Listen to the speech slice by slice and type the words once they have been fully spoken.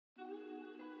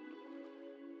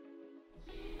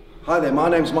Hi there, my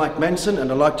name's Mike Manson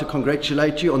and I'd like to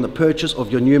congratulate you on the purchase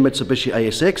of your new Mitsubishi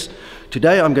ASX.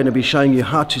 Today I'm going to be showing you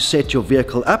how to set your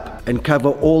vehicle up and cover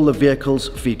all the vehicle's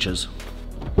features.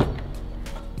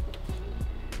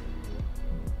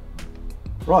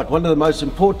 Right, one of the most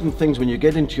important things when you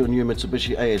get into your new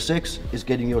Mitsubishi ASX is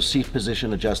getting your seat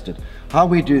position adjusted. How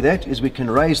we do that is we can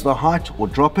raise the height or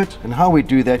drop it, and how we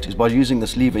do that is by using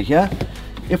this lever here.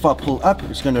 If I pull up,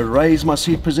 it's going to raise my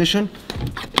seat position.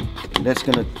 That's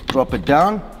going to drop it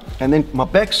down, and then my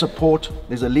back support,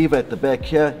 there's a lever at the back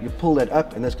here, you pull that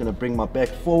up and that's going to bring my back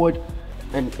forward.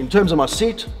 And in terms of my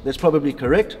seat, that's probably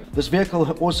correct. This vehicle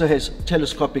also has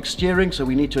telescopic steering, so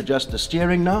we need to adjust the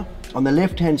steering now. On the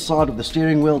left hand side of the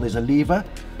steering wheel there's a lever.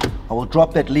 I will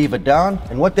drop that lever down,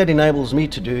 and what that enables me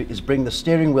to do is bring the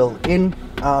steering wheel in,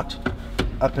 out,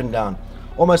 up and down,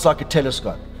 almost like a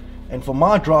telescope. And for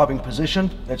my driving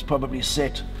position, that's probably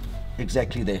set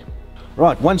exactly there.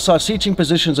 Right, once our seating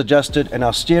position's adjusted and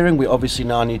our steering, we obviously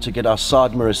now need to get our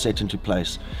side mirrors set into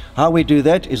place. How we do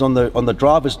that is on the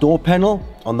driver's door panel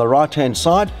on the right hand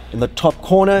side. In the top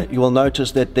corner you will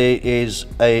notice that there is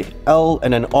a L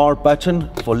and an R button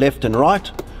for left and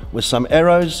right with some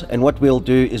arrows, and what we'll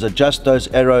do is adjust those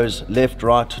arrows left,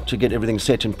 right to get everything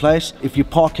set in place. If you're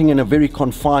parking in a very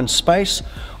confined space,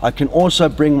 I can also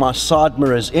bring my side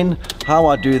mirrors in. How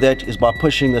I do that is by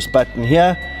pushing this button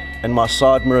here, and my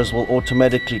side mirrors will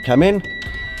automatically come in.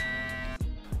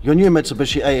 Your new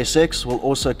Mitsubishi ASX will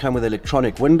also come with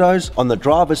electronic windows. On the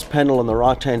driver's panel on the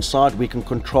right hand side we can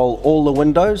control all the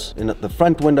windows, in the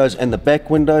front windows and the back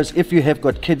windows. If you have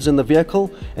got kids in the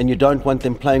vehicle and you don't want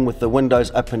them playing with the windows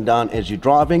up and down as you're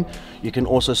driving, you can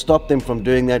also stop them from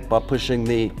doing that by pushing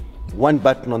the one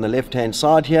button on the left hand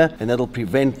side here, and that'll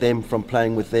prevent them from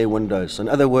playing with their windows. So in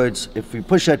other words, if we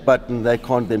push that button, they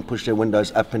can't then push their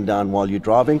windows up and down while you're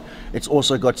driving. It's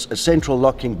also got a central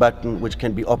locking button which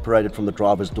can be operated from the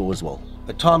driver's door as well.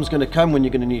 A time's going to come when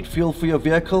you're going to need fuel for your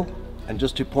vehicle, and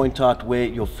just to point out where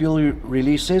your fuel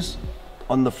release is,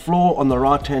 on the floor on the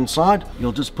right hand side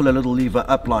you'll just pull a little lever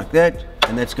up like that,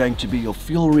 and that's going to be your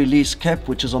fuel release cap,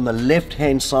 which is on the left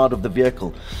hand side of the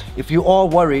vehicle. If you are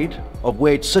worried of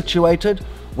where it's situated,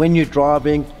 when you're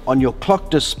driving, on your clock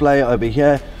display over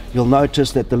here you'll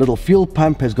notice that the little fuel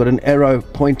pump has got an arrow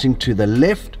pointing to the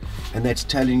left, and that's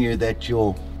telling you that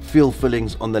your fuel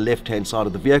filling's on the left hand side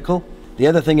of the vehicle. The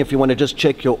other thing, if you want to just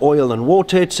check your oil and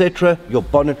water etc., your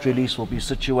bonnet release will be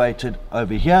situated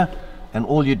over here, and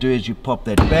all you do is you pop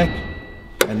that back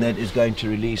and that is going to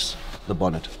release the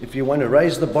bonnet. If you want to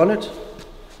raise the bonnet,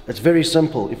 it's very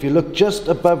simple. If you look just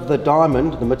above the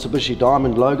diamond, the Mitsubishi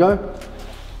diamond logo,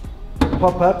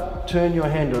 pop up, turn your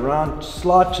hand around,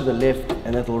 slide to the left,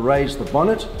 and it'll raise the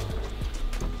bonnet.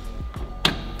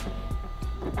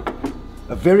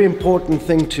 A very important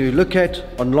thing to look at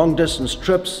on long distance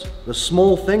trips, the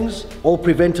small things, all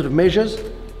preventative measures.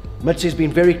 Mitsu's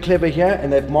been very clever here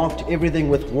and they've marked everything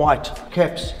with white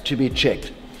caps to be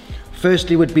checked.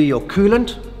 Firstly would be your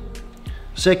coolant.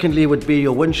 Secondly would be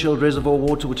your windshield reservoir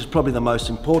water, which is probably the most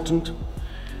important.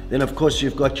 Then of course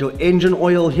you've got your engine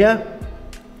oil here,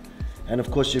 and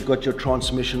of course you've got your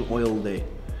transmission oil there.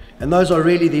 And those are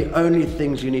really the only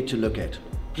things you need to look at.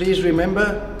 Please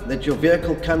remember that your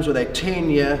vehicle comes with a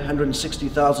 10-year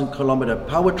 160,000 kilometer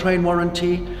powertrain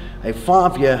warranty, a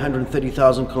 5-year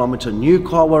 130,000 kilometer new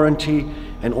car warranty,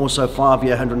 and also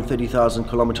 5-year 130,000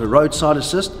 kilometer roadside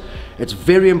assist. It's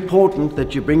very important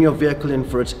that you bring your vehicle in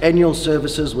for its annual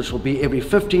services, which will be every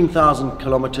 15,000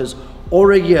 kilometers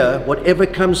or a year, whatever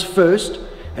comes first.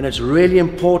 And it's really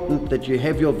important that you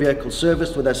have your vehicle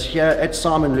serviced with us here at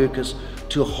Simon Lucas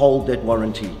to hold that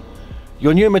warranty.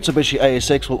 Your new Mitsubishi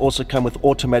ASX will also come with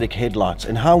automatic headlights,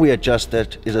 and how we adjust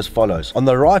that is as follows. On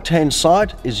the right hand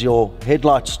side is your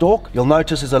headlight stalk. You'll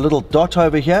notice there's a little dot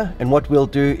over here, and what we'll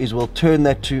do is we'll turn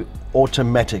that to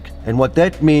automatic, and what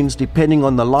that means, depending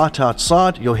on the light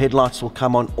outside, your headlights will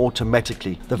come on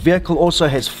automatically. The vehicle also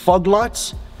has fog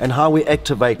lights, and how we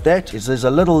activate that is there's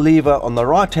a little lever on the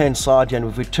right hand side, and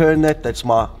if we turn that, that's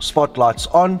my spotlights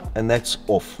on and that's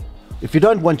off. If you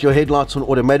don't want your headlights on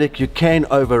automatic, you can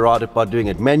override it by doing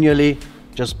it manually,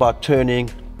 just by turning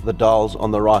the dials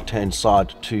on the right hand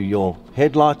side to your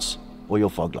headlights or your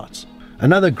fog lights.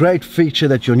 Another great feature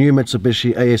that your new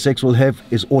Mitsubishi ASX will have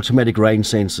is automatic rain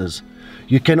sensors.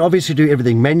 You can obviously do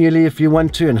everything manually if you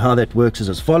want to, and how that works is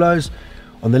as follows.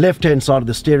 On the left hand side of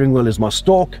the steering wheel is my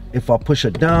stalk. If I push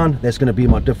it down, there's going to be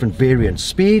my different variant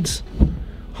speeds,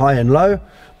 high and low.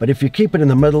 But if you keep it in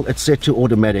the middle, it's set to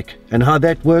automatic. And how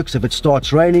that works, if it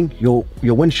starts raining, your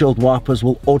windshield wipers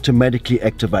will automatically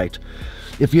activate.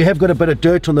 If you have got a bit of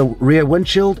dirt on the rear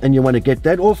windshield and you want to get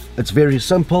that off, it's very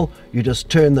simple. You just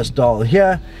turn this dial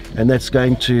here and that's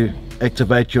going to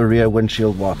activate your rear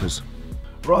windshield wipers.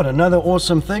 Right, another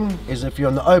awesome thing is if you're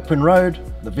on the open road,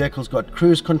 the vehicle's got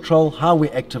cruise control. How we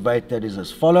activate that is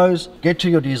as follows. Get to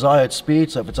your desired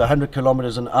speed. So if it's 100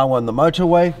 kilometers an hour on the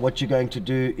motorway, what you're going to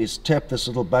do is tap this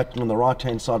little button on the right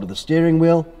hand side of the steering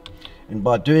wheel. And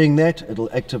by doing that,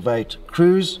 it'll activate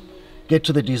cruise. Get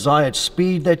to the desired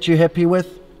speed that you're happy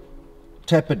with.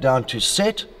 Tap it down to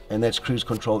set, and that's cruise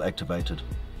control activated.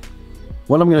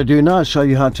 What I'm going to do now is show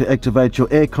you how to activate your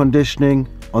air conditioning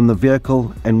on the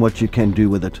vehicle and what you can do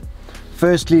with it.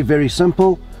 Firstly, very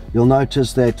simple. You'll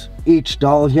notice that each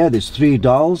dial here, there's 3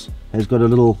 dials, has got a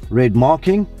little red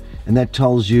marking, and that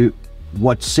tells you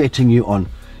what setting you're on.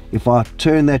 If I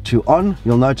turn that to on,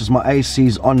 you'll notice my AC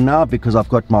is on now because I've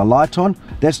got my light on.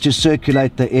 That's to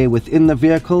circulate the air within the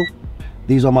vehicle.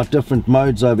 These are my different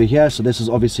modes over here. So this is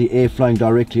obviously air flowing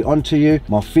directly onto you,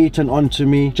 my feet and onto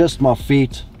me, just my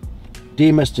feet,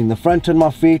 demisting the front and my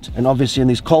feet. And obviously in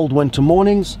these cold winter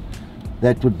mornings,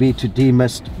 that would be to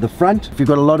demist the front. If you've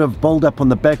got a lot of build-up on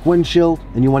the back windshield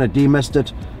and you want to demist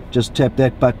it, just tap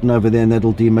that button over there and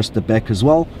that'll demist the back as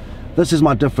well. This is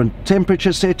my different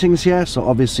temperature settings here, so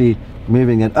obviously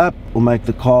moving it up will make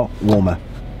the car warmer.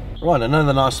 Right,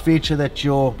 another nice feature that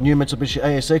your new Mitsubishi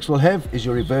ASX will have is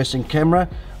your reversing camera.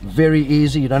 Very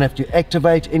easy, you don't have to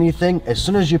activate anything. As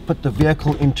soon as you put the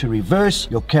vehicle into reverse,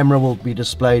 your camera will be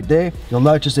displayed there. You'll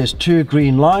notice there's 2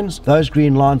 green lines. Those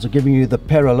green lines are giving you the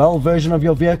parallel version of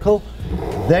your vehicle.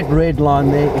 That red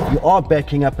line there, if you are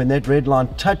backing up and that red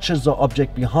line touches the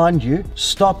object behind you,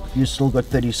 stop, you still got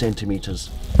 30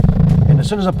 centimeters. And as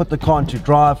soon as I put the car into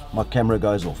drive, my camera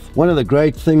goes off. One of the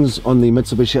great things on the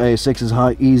Mitsubishi ASX is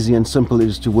how easy and simple it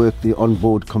is to work the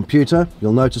onboard computer.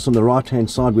 You'll notice on the right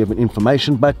hand side we have an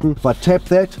information button. If I tap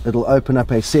that, it'll open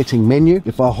up a setting menu.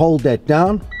 If I hold that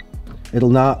down, it'll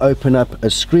now open up a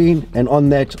screen, and on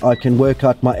that I can work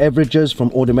out my averages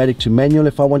from automatic to manual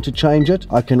if I want to change it.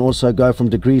 I can also go from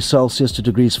degrees Celsius to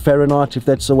degrees Fahrenheit if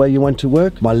that's the way you want to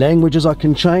work. My languages I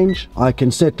can change. I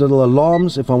can set little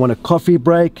alarms if I want a coffee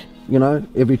break, you know,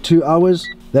 every 2 hours.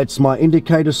 That's my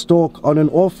indicator stalk on and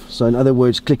off. So in other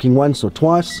words, clicking once or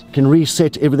twice. Can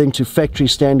reset everything to factory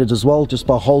standards as well just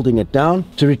by holding it down.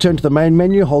 To return to the main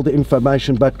menu, hold the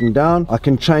information button down. I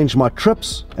can change my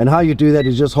trips, and how you do that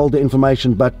is just hold the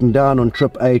information button down on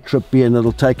trip A, trip B, and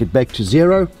it'll take it back to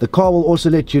 0. The car will also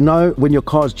let you know when your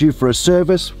car is due for a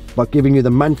service by giving you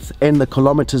the month and the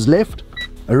kilometers left.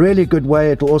 A really good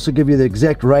way, it will also give you the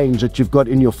exact range that you've got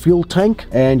in your fuel tank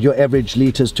and your average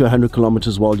liters to 100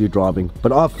 kilometers while you're driving.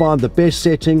 But I find the best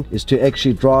setting is to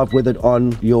actually drive with it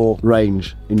on your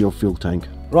range in your fuel tank.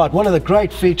 Right, one of the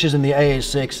great features in the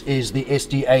ASX is the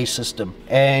SDA system,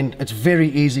 and it's very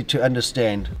easy to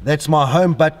understand. That's my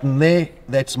home button there,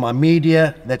 that's my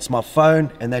media, that's my phone,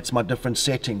 and that's my different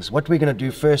settings. What we're going to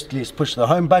do firstly is push the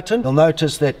home button. You'll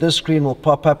notice that this screen will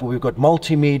pop up where we've got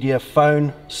multimedia,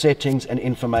 phone, settings, and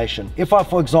information. If I,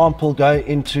 for example, go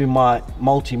into my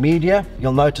multimedia,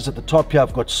 you'll notice at the top here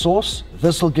I've got source.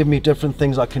 This will give me different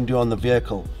things I can do on the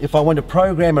vehicle. If I want to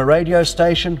program a radio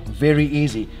station, very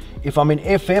easy. If I'm in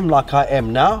FM like I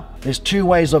am now, there's 2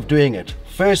 ways of doing it.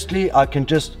 Firstly, I can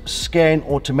just scan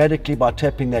automatically by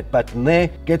tapping that button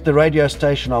there, get the radio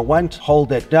station I want, hold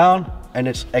that down, and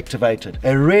it's activated.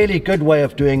 A really good way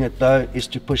of doing it though is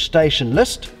to push station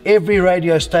list. Every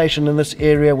radio station in this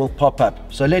area will pop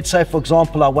up. So let's say for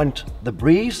example I want the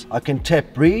Breeze. I can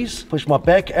tap Breeze, push my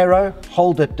back arrow,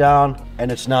 hold it down,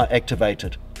 and it's now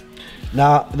activated.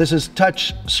 Now this is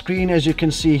touch screen as you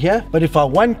can see here, but if I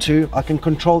want to, I can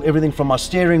control everything from my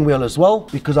steering wheel as well,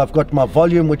 because I've got my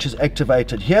volume which is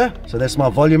activated here. So that's my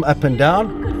volume up and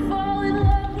down.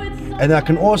 And I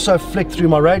can also flick through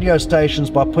my radio stations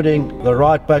by putting the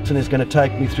right button is going to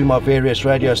take me through my various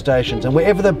radio stations. And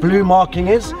wherever the blue marking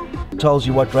is, it tells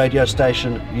you what radio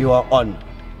station you are on.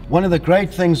 One of the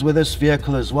great things with this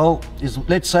vehicle as well is,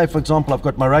 let's say for example I've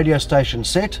got my radio station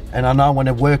set and I now want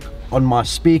to work on my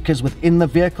speakers within the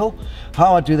vehicle.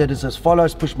 How I do that is as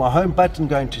follows: push my home button,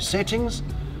 go into settings.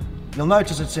 You'll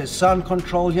notice it says sound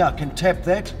control here. I can tap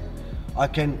that. I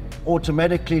can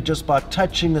automatically, just by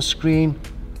touching the screen,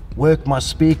 work my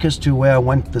speakers to where I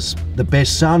want the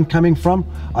best sound coming from.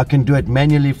 I can do it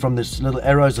manually from this little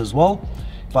arrows as well.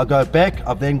 If I go back,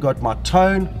 I've then got my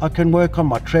tone I can work on,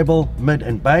 my treble, mid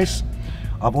and bass.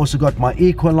 I've also got my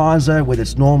equalizer, whether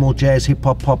it's normal, jazz, hip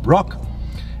hop, pop, rock,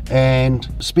 and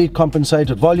speed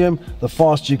compensated volume. The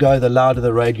faster you go, the louder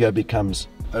the radio becomes.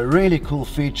 A really cool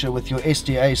feature with your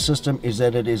SDA system is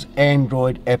that it is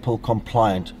Android Apple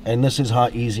compliant, and this is how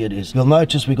easy it is. You'll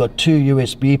notice we got 2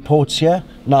 USB ports here.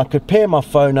 Now I could pair my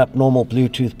phone up normal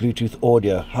Bluetooth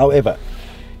audio. However,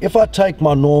 if I take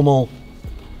my normal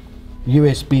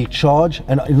USB charge,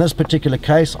 and in this particular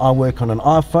case I work on an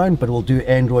iPhone, but we'll do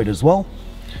Android as well.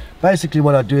 Basically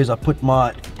what I do is I put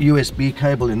my USB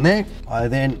cable in there, I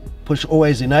then push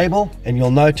always enable, and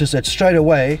you'll notice that straight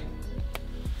away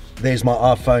there's my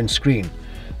iPhone screen.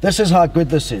 This is how good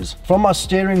this is. From my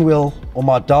steering wheel or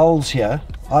my dials here,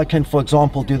 I can, for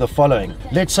example, do the following.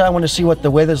 Let's say I want to see what the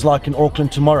weather's like in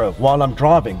Auckland tomorrow while I'm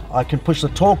driving. I can push the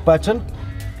talk button.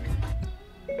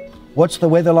 What's the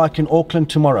weather like in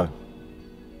Auckland tomorrow?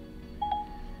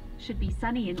 Should be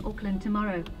sunny in Auckland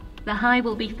tomorrow. The high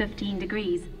will be 15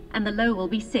 degrees and the low will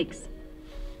be 6.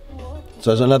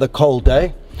 So it's another cold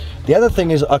day. The other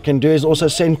thing is I can do is also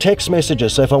send text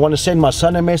messages. So if I want to send my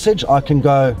son a message, I can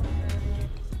go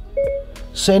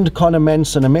send Connor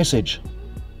Manson a message.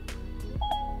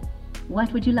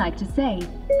 What would you like to say?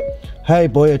 Hey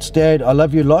boy, it's Dad. I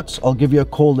love you lots. I'll give you a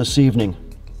call this evening.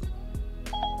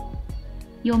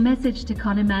 Your message to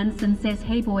Connor Manson says,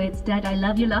 hey boy, it's Dad. I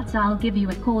love you lots. I'll give you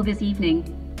a call this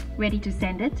evening. Ready to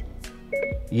send it?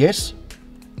 Yes.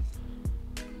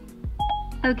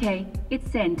 Okay, it's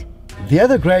sent. The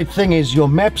other great thing is your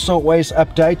maps are always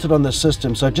updated on the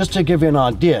system. So just to give you an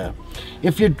idea,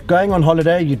 if you're going on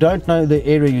holiday, you don't know the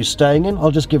area you're staying in,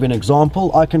 I'll just give you an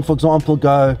example. I can, for example,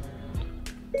 go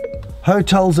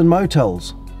hotels and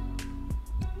motels.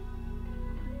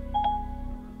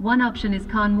 One option is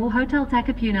Canmore Hotel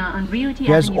Takapuna on Rio Te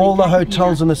Here's Avenue all the Takapuna.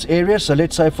 hotels in this area. So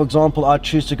let's say, for example, I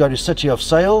choose to go to City of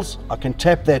Sales. I can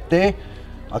tap that there.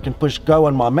 I can push go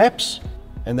on my maps,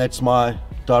 and that's my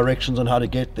directions on how to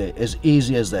get there. As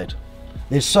easy as that.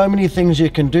 There's so many things you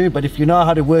can do, but if you know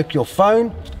how to work your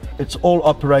phone, it's all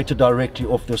operated directly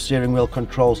off the steering wheel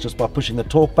controls just by pushing the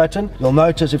talk button. You'll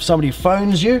notice if somebody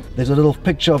phones you, there's a little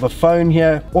picture of a phone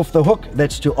here off the hook.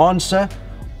 That's to answer.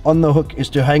 On the hook is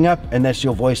to hang up, and that's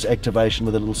your voice activation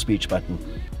with a little speech button.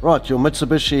 Right, your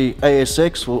Mitsubishi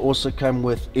ASX will also come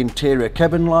with interior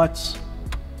cabin lights.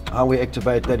 How we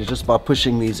activate that is just by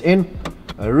pushing these in.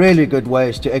 A really good way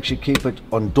is to actually keep it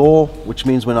on door, which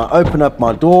means when I open up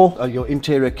my door, your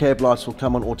interior cab lights will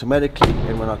come on automatically,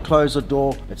 and when I close the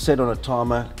door, it's set on a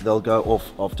timer, they'll go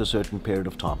off after a certain period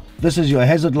of time. This is your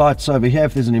hazard lights over here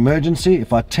if there's an emergency.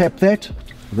 If I tap that,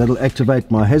 that'll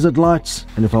activate my hazard lights,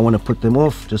 and if I want to put them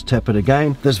off, just tap it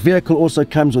again. This vehicle also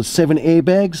comes with 7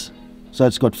 airbags. So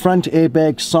it's got front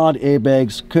airbags, side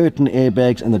airbags, curtain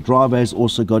airbags, and the driver has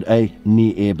also got a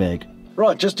knee airbag.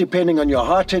 Right, just depending on your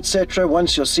height, etc.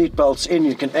 Once your seatbelt's in,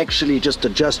 you can actually just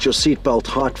adjust your seatbelt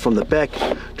height from the back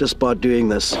just by doing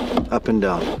this up and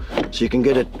down. So you can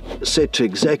get it set to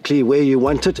exactly where you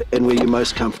want it and where you're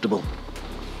most comfortable.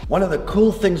 One of the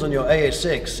cool things on your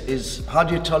ASX is how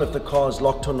do you tell if the car is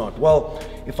locked or not? Well,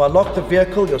 if I lock the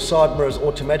vehicle, your side mirrors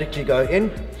automatically go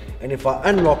in, and if I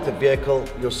unlock the vehicle,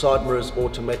 your side mirrors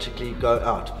automatically go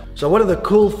out. So one of the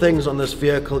cool things on this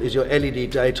vehicle is your LED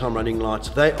daytime running lights.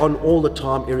 They're on all the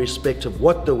time, irrespective of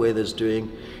what the weather's doing,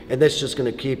 and that's just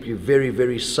going to keep you very,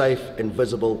 very safe and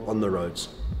visible on the roads.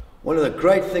 One of the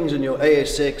great things in your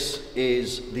ASX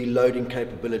is the loading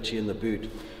capability in the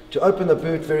boot. To open the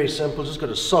boot, very simple, just got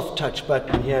a soft touch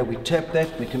button here. We tap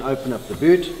that, we can open up the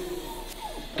boot.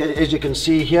 Okay, as you can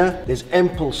see here, there's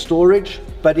ample storage,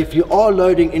 but if you are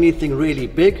loading anything really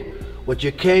big, what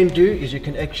you can do is you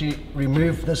can actually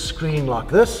remove this screen like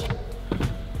this.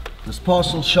 This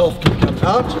parcel shelf can come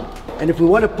out, and if we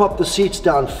want to pop the seats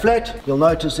down flat, you'll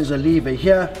notice there's a lever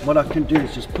here. What I can do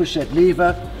is just push that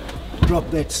lever, drop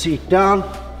that seat down.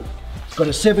 It's got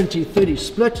a 70-30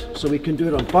 split, so we can do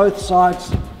it on both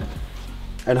sides.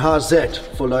 And how's that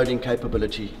for loading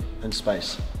capability and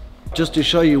space? Just to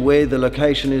show you where the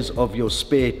location is of your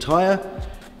spare tire,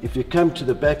 if you come to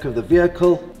the back of the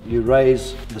vehicle, you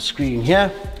raise the screen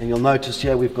here, and you'll notice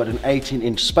here we've got an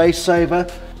 18-inch space saver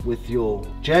with your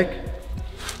jack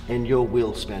and your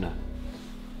wheel spanner.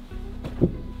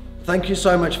 Thank you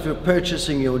so much for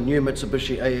purchasing your new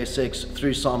Mitsubishi ASX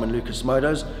through Simon Lucas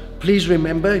Motors. Please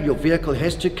remember your vehicle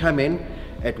has to come in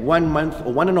at 1 month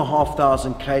or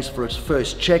 1,500 Ks for its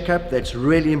first checkup. That's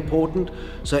really important.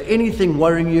 So anything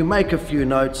worrying you, make a few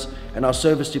notes, and our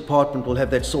service department will have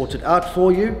that sorted out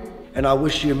for you. And I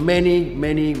wish you many,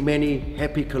 many, many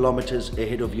happy kilometers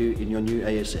ahead of you in your new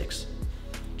ASX.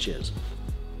 Cheers.